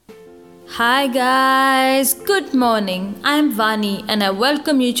Hi guys, good morning. I'm Vani and I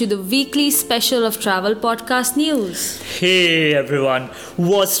welcome you to the weekly special of Travel Podcast News. Hey everyone,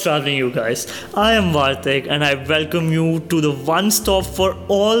 what's traveling you guys? I am Vartik and I welcome you to the one stop for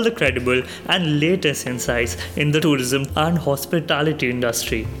all the credible and latest insights in the tourism and hospitality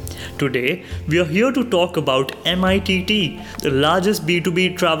industry. Today, we are here to talk about MITT, the largest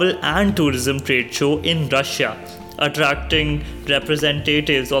B2B travel and tourism trade show in Russia, attracting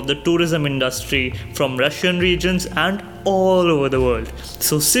representatives of the tourism industry from Russian regions and all over the world.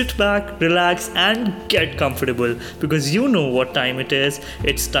 So sit back, relax, and get comfortable because you know what time it is.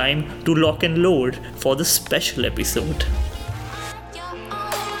 It's time to lock and load for the special episode.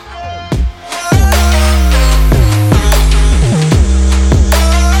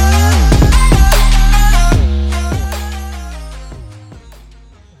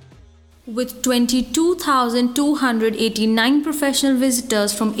 With 22,289 professional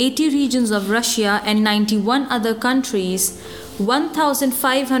visitors from 80 regions of Russia and 91 other countries,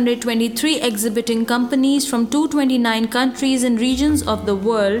 1,523 exhibiting companies from 229 countries and regions of the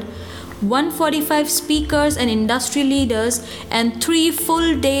world, 145 speakers and industry leaders, and 3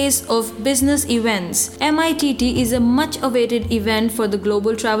 full days of business events, MITT is a much awaited event for the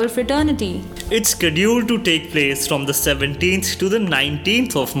global travel fraternity. It's scheduled to take place from the 17th to the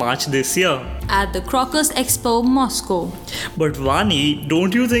 19th of March this year At the Crocus Expo, Moscow. But Vani,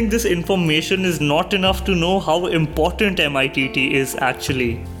 don't you think this information is not enough to know how important MITT is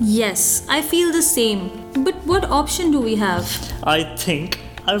actually? Yes, I feel the same. But what option do we have? I think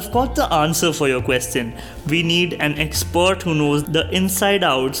I've got the answer for your question. We need an expert who knows the inside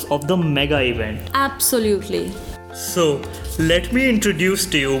outs of the mega event. Absolutely. So, let me introduce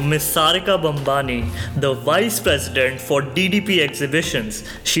to you Ms. Sarika Bambani, the Vice President for DDP Exhibitions.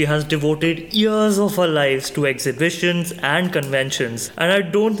 She has devoted years of her lives to exhibitions and conventions, and I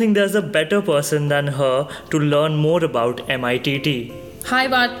don't think there's a better person than her to learn more about MITT. Hi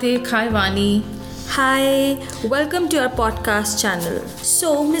Vartik, hi Vani. Hi, welcome to our podcast channel.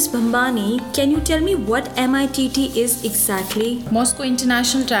 So, Ms. Bambani, can you tell me what MITT is exactly? Moscow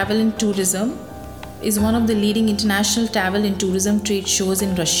International Travel and Tourism is one of the leading international travel and tourism trade shows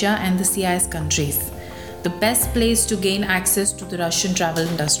in Russia and the CIS countries. The best place to gain access to the Russian travel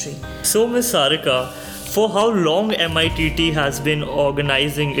industry. So, Ms. Sarika, for how long MITT has been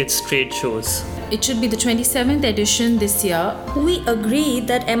organizing its trade shows? It should be the 27th edition this year. We agree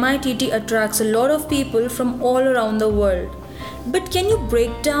that MITT attracts a lot of people from all around the world. But can you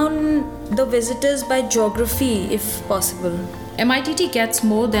break down the visitors by geography if possible? MITT gets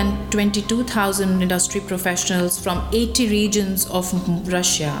more than 22,000 industry professionals from 80 regions of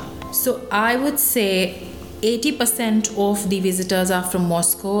Russia. So I would say 80% of the visitors are from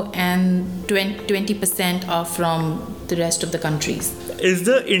Moscow and 20% are from the rest of the countries. Is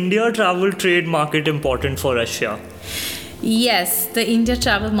the India travel trade market important for Russia? Yes, the India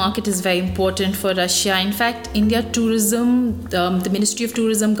travel market is very important for Russia. In fact, India Tourism, the Ministry of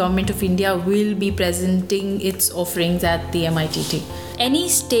Tourism, Government of India will be presenting its offerings at the MITT. Any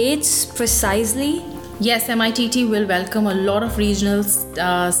states precisely? Yes, MITT will welcome a lot of regional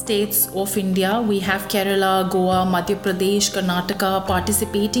states of India. We have Kerala, Goa, Madhya Pradesh, Karnataka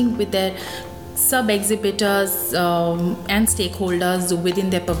participating with their sub-exhibitors and stakeholders within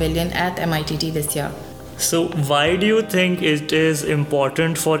their pavilion at MITT this year. So, why do you think it is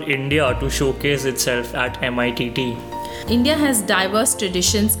important for India to showcase itself at MITT? India has diverse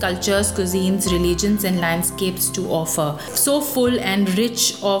traditions, cultures, cuisines, religions, and landscapes to offer. So full and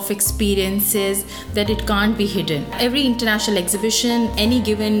rich of experiences that it can't be hidden. Every international exhibition, any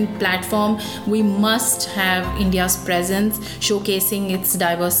given platform, we must have India's presence, showcasing its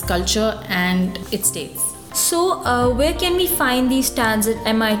diverse culture and its states. So, where can we find these stands at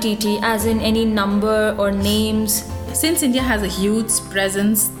MITT, as in any number or names? Since India has a huge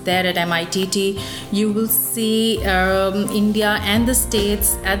presence there at MITT, you will see India and the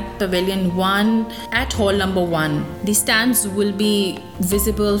states at Pavilion 1 at Hall number 1. The stands will be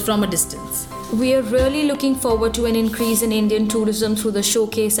visible from a distance. We are really looking forward to an increase in Indian tourism through the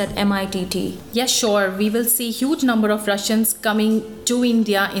showcase at MITT. Yes, sure. We will see huge number of Russians coming to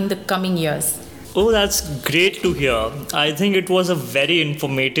India in the coming years. Oh, that's great to hear. I think it was a very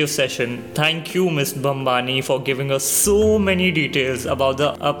informative session. Thank you, Ms. Bambani, for giving us so many details about the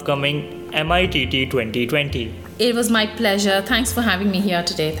upcoming MITT 2020. It was my pleasure. Thanks for having me here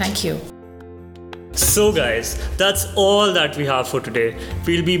today. Thank you. So guys, that's all that we have for today.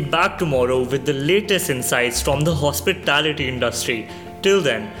 We'll be back tomorrow with the latest insights from the hospitality industry. Till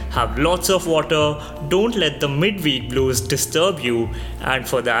then, have lots of water, don't let the midweek blues disturb you, and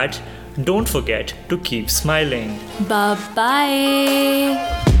for that, don't forget to keep smiling.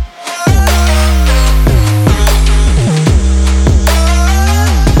 Bye-bye.